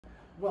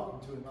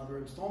Welcome to another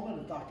installment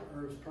of Dr.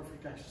 Herb's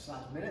Perfect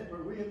Exercise Minute,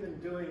 where we have been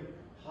doing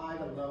high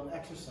to low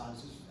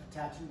exercises,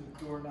 attaching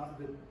the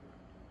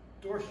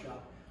door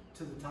strap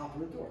to the top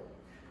of the door.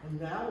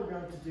 And now we're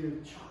going to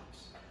do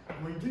chops.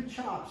 When you do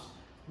chops,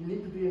 you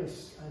need to be in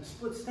a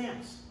split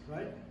stance,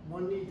 right?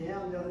 One knee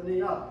down, the other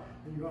knee up.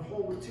 And you're going to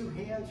hold with two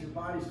hands, your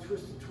body's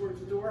twisted towards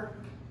the door,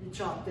 you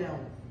chop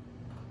downward,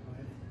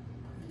 right?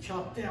 You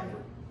chop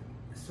downward.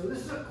 So this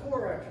is a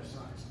core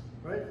exercise,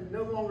 right? It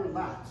no longer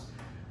lats.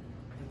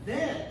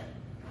 Then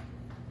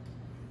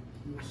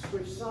you will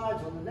switch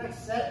sides on the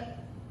next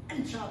set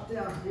and chop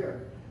down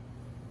here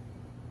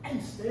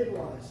and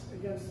stabilize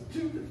against the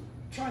tube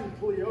that's trying to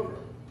pull you over.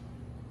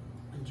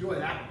 Enjoy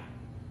that one.